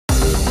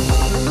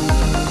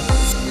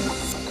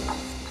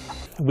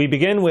We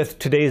begin with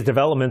today's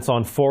developments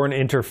on foreign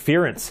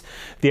interference.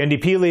 The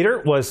NDP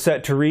leader was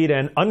set to read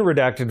an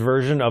unredacted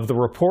version of the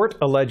report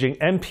alleging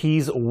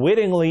MPs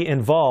wittingly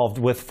involved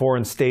with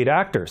foreign state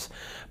actors.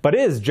 But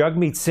is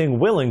Jagmeet Singh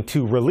willing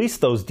to release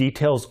those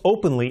details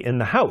openly in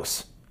the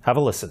House? Have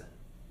a listen.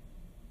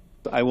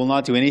 I will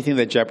not do anything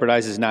that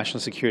jeopardizes national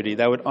security.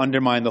 That would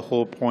undermine the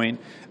whole point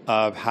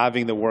of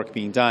having the work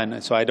being done.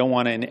 And so I don't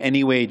want to in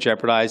any way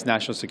jeopardize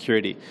national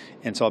security.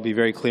 And so I'll be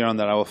very clear on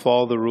that. I will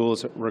follow the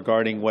rules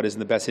regarding what is in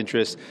the best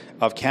interest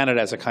of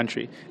Canada as a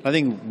country. And I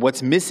think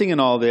what's missing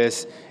in all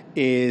this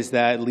is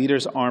that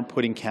leaders aren't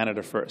putting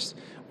Canada first.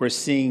 We're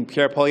seeing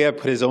Pierre Poilievre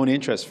put his own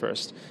interests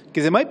first,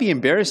 because it might be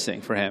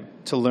embarrassing for him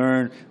to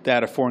learn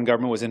that a foreign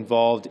government was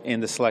involved in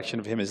the selection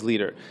of him as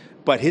leader.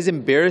 But his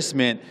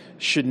embarrassment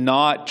should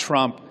not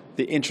trump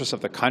the interests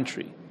of the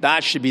country.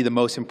 That should be the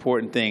most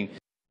important thing.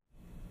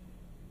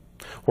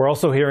 We're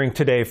also hearing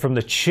today from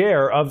the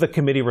chair of the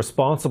committee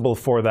responsible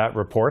for that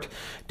report.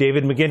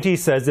 David McGuinty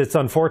says it's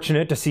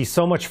unfortunate to see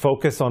so much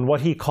focus on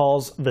what he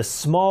calls the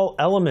small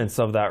elements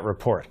of that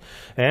report.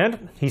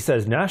 And he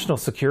says national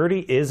security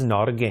is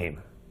not a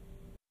game.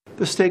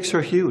 The stakes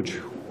are huge.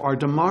 Our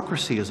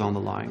democracy is on the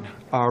line.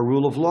 Our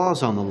rule of law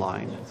is on the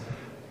line.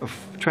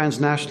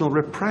 Transnational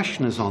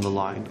repression is on the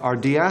line. Our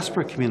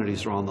diaspora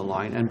communities are on the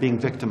line and being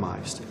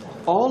victimized.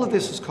 All of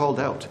this is called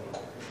out.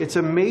 It's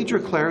a major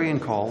clarion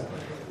call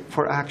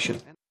for action.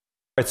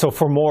 All right, so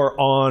for more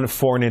on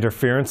foreign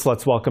interference,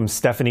 let's welcome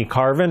Stephanie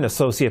Carvin,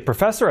 Associate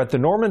Professor at the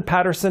Norman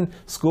Paterson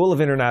School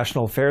of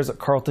International Affairs at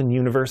Carleton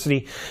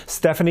University.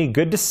 Stephanie,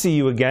 good to see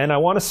you again. I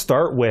want to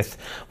start with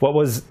what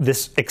was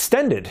this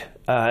extended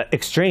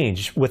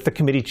exchange with the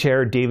committee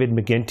chair, David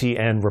McGuinty,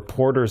 and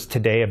reporters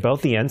today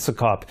about the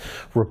NSICOP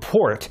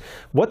report.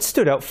 What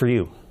stood out for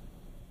you?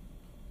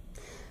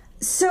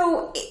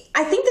 So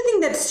I think the thing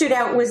that stood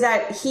out was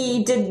that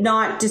he did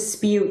not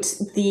dispute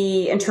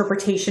the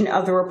interpretation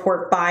of the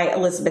report by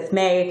Elizabeth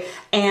May,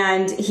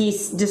 and he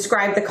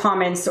described the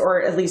comments,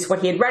 or at least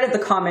what he had read of the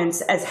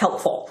comments, as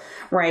helpful.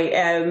 Right.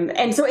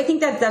 And so I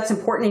think that that's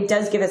important. It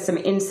does give us some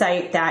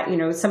insight that,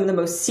 some of the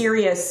most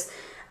serious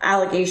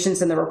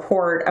allegations in the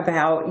report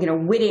about,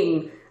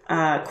 witting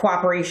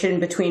cooperation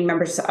between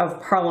members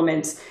of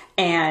parliament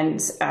and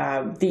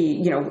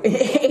the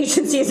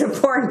agencies of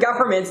foreign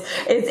governments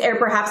is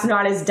perhaps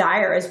not as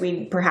dire as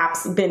we've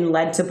perhaps been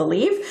led to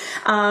believe,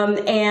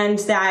 and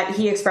that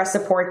he expressed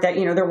support that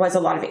there was a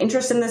lot of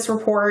interest in this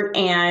report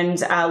and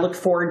looked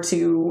forward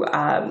to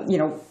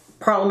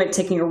Parliament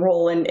taking a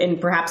role in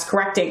perhaps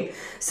correcting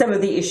some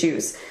of the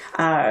issues.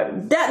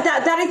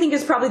 That I think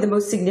is probably the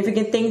most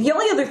significant thing. The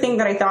only other thing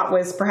that I thought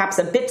was perhaps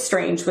a bit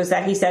strange was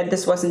that he said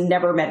this wasn't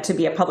never meant to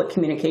be a public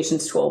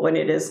communications tool, when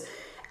it is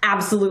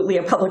absolutely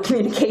a public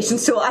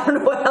communications tool. I don't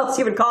know what else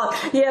you would call it.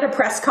 He had a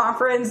press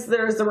conference.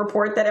 There's a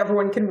report that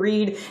everyone can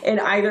read in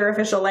either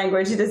official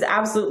language. It is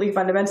absolutely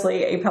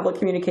fundamentally a public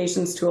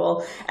communications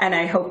tool, and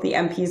I hope the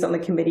MPs on the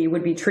committee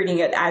would be treating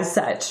it as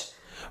such.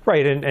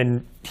 Right,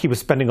 and he was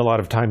spending a lot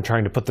of time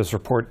trying to put this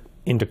report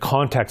into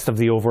context of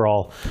the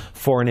overall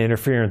foreign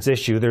interference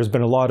issue. There's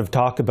been a lot of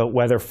talk about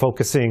whether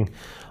focusing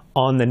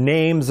on the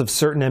names of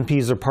certain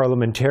MPs or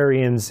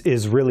parliamentarians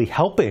is really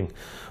helping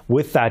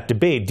with that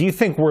debate. Do you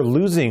think we're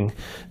losing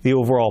the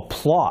overall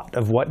plot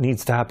of what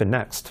needs to happen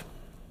next?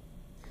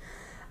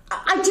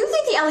 I do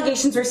think the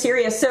allegations are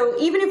serious. So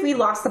even if we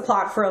lost the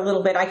plot for a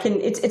little bit,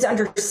 it's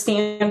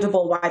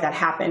understandable why that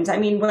happened. I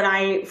mean, when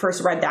I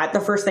first read that, the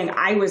first thing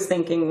I was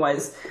thinking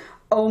was,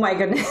 oh my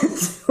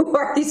goodness, who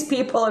are these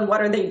people and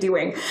what are they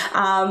doing?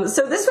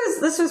 So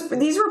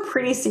these were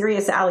pretty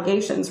serious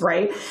allegations,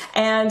 right?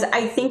 And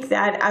I think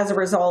that as a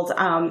result,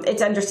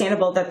 it's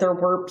understandable that there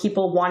were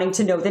people wanting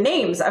to know the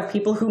names of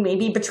people who may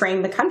be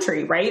betraying the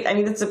country, right? I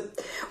mean, that's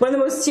one of the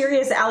most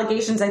serious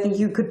allegations I think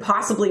you could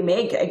possibly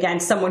make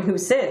against someone who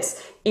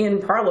sits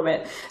in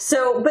Parliament.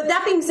 So, but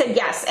that being said,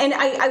 yes, and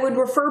I would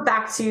refer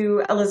back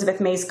to Elizabeth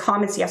May's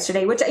comments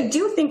yesterday, which I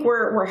do think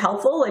were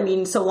helpful. I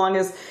mean, so long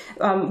as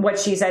what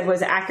she said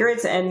was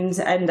accurate,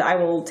 and I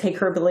will take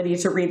her ability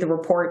to read the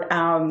report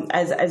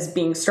as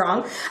being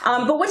strong.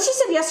 But what she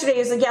said yesterday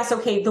is that, yes,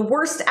 okay, the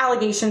worst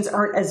allegations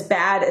aren't as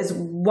bad as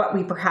what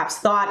we perhaps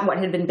thought, what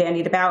had been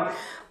bandied about.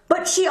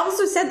 But she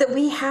also said that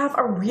we have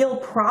a real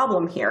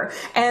problem here,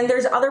 and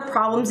there's other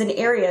problems in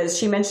areas.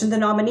 She mentioned the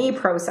nominee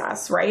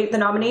process, right? The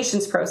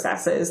nominations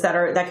processes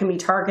that can be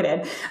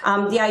targeted.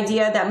 The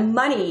idea that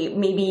money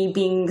may be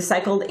being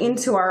cycled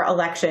into our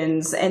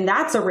elections, and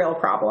that's a real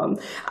problem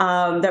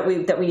that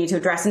we need to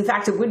address. In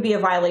fact, it would be a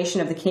violation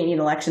of the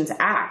Canadian Elections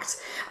Act.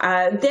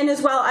 Then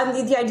as well,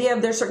 the idea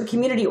of there's certain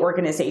community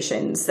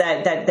organizations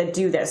that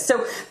do this.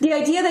 So the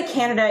idea that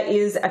Canada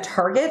is a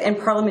target and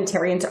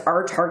parliamentarians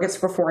are targets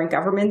for foreign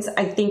governments happens,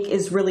 I think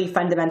is really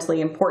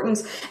fundamentally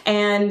important.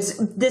 And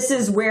this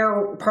is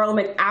where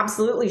Parliament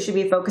absolutely should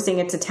be focusing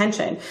its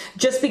attention.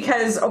 Just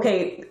because,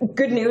 okay,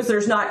 good news,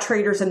 there's not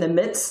traitors in the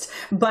midst,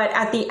 but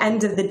at the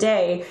end of the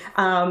day,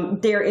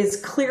 there is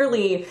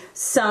clearly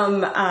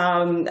some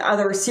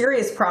other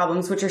serious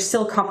problems which are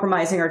still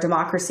compromising our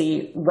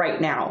democracy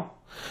right now.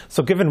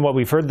 So given what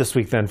we've heard this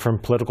week then from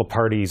political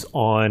parties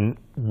on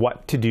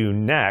what to do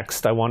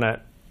next, I want to,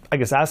 I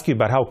guess, ask you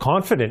about how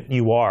confident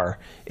you are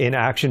in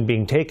action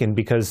being taken,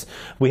 because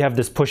we have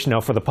this push now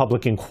for the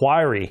public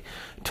inquiry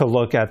to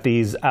look at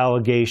these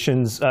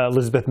allegations.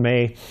 Elizabeth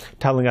May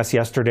telling us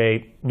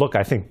yesterday, look,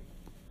 I think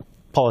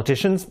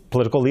politicians,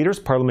 political leaders,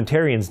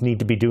 parliamentarians need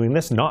to be doing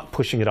this, not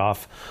pushing it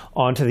off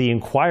onto the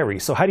inquiry.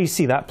 So how do you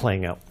see that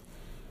playing out?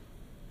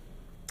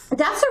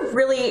 That's a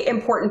really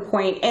important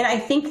point, and I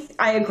think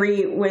I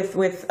agree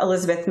with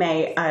Elizabeth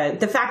May.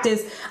 The fact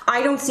is,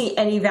 I don't see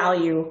any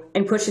value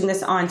in pushing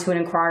this on to an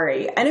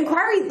inquiry. An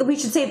inquiry, we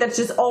should say, that's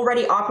just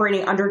already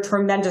operating under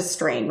tremendous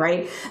strain,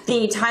 right?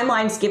 The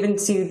timelines given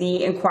to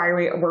the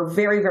inquiry were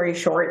very, very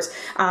short.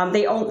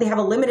 They have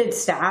a limited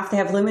staff, they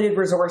have limited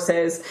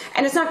resources,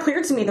 and it's not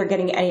clear to me they're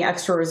getting any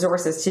extra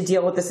resources to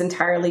deal with this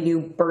entirely new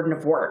burden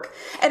of work.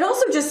 It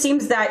also just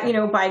seems that, you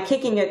know, by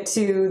kicking it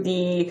to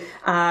the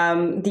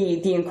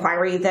inquiry,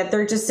 that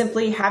they're just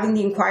simply having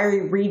the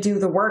inquiry redo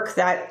the work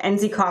that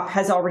NSICOP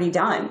has already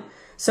done.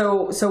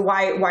 So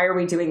why are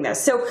we doing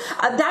this? So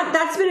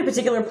that's been a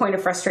particular point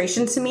of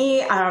frustration to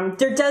me.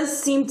 There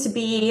does seem to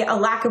be a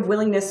lack of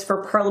willingness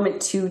for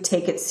Parliament to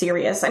take it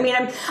serious. I mean,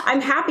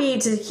 I'm happy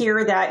to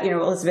hear that, you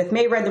know, Elizabeth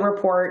May read the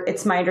report.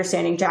 It's my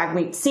understanding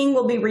Jagmeet Singh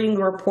will be reading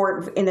the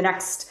report in the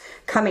next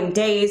coming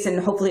days and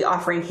hopefully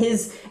offering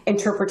his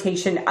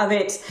interpretation of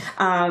it.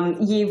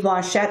 Yves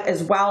Blanchette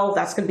as well.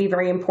 That's going to be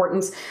very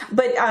important.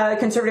 But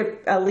Conservative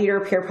leader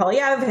Pierre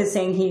Poilievre is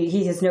saying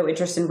he has no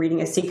interest in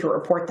reading a secret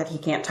report that he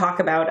can't talk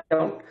about. I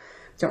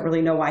don't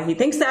really know why he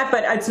thinks that,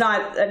 but it's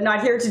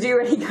not here to do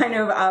any kind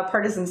of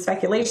partisan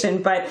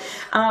speculation. But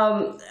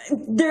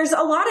there's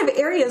a lot of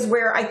areas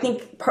where I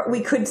think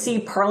we could see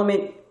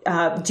Parliament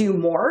do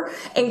more,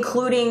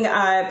 including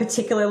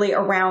particularly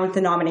around the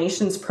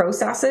nominations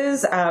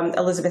processes.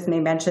 Elizabeth May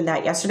mentioned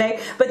that yesterday,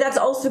 but that's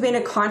also been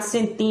a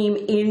constant theme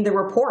in the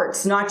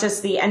reports, not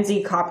just the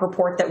NSICOP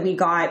report that we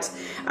got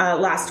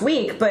last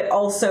week, but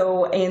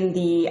also in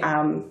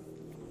the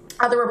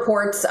other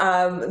reports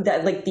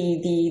that, like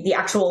the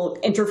actual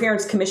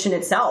Interference Commission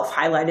itself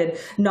highlighted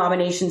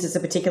nominations as a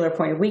particular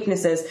point of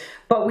weaknesses,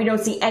 but we don't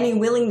see any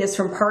willingness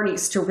from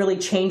parties to really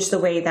change the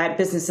way that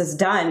business is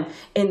done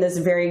in this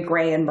very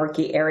gray and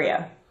murky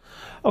area.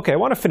 Okay, I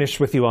want to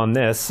finish with you on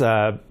this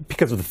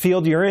because of the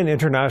field you're in,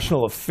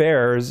 international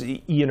affairs.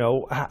 You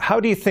know, how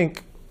do you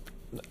think,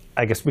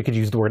 I guess we could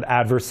use the word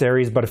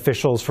adversaries, but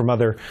officials from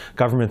other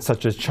governments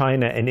such as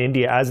China and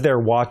India, as they're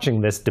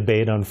watching this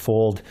debate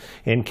unfold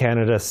in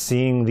Canada,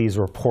 seeing these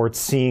reports,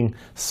 seeing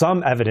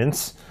some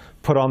evidence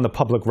put on the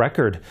public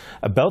record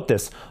about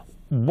this,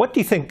 what do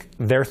you think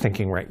they're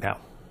thinking right now?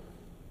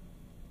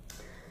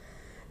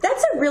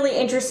 That's a really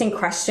interesting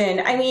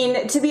question. I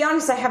mean, to be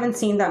honest, I haven't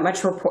seen that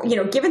much report. You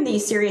know, given the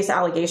serious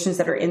allegations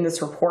that are in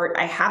this report,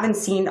 I haven't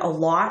seen a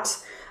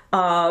lot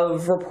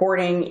of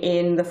reporting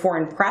in the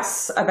foreign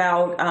press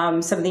about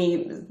some of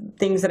the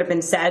things that have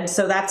been said.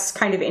 So that's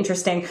kind of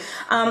interesting.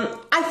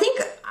 I think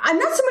I'm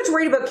not so much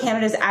worried about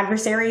Canada's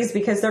adversaries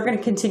because they're going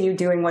to continue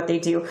doing what they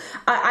do.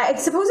 I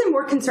suppose I'm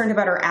more concerned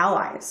about our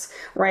allies,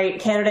 right?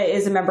 Canada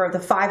is a member of the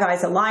Five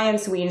Eyes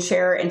Alliance. We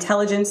share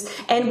intelligence,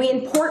 and we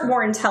import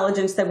more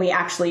intelligence than we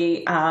actually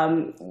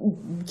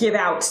give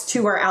out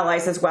to our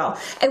allies as well.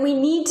 And we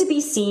need to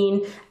be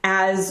seen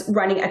as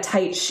running a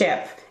tight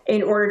ship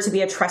in order to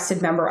be a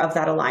trusted member of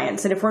that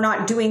alliance. And if we're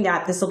not doing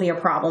that, this will be a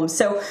problem.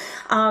 So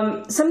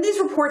some of these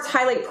reports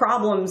highlight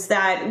problems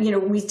that, you know,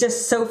 we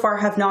just so far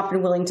have not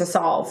been willing to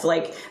solve.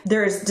 Like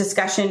there's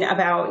discussion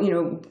about, you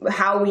know,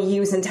 how we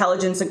use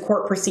intelligence in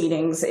court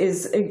proceedings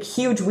is a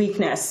huge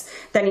weakness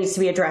that needs to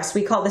be addressed.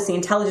 We call this the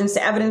intelligence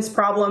to evidence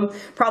problem.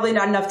 Probably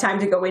not enough time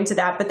to go into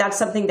that, but that's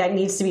something that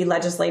needs to be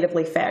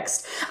legislatively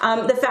fixed.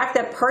 The fact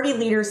that party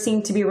leaders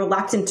seem to be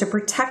reluctant to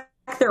protect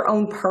their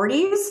own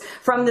parties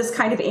from this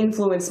kind of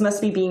influence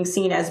must be being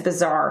seen as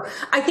bizarre.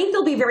 I think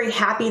they'll be very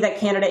happy that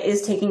Canada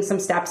is taking some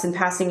steps in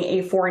passing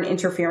a Foreign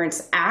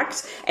Interference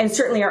Act, and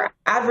certainly our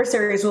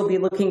adversaries will be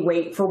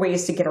looking for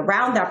ways to get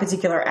around that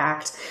particular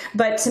act.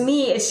 But to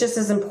me, it's just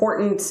as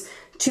important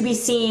to be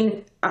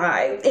seen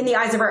in the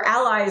eyes of our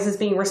allies as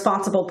being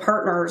responsible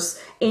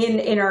partners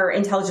in our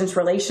intelligence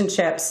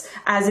relationships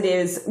as it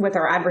is with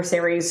our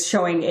adversaries,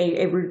 showing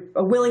a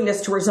willingness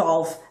to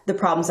resolve the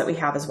problems that we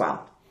have as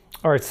well.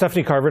 All right,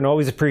 Stephanie Carvin,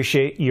 always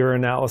appreciate your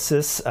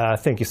analysis.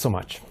 Thank you so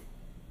much.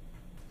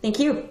 Thank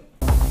you.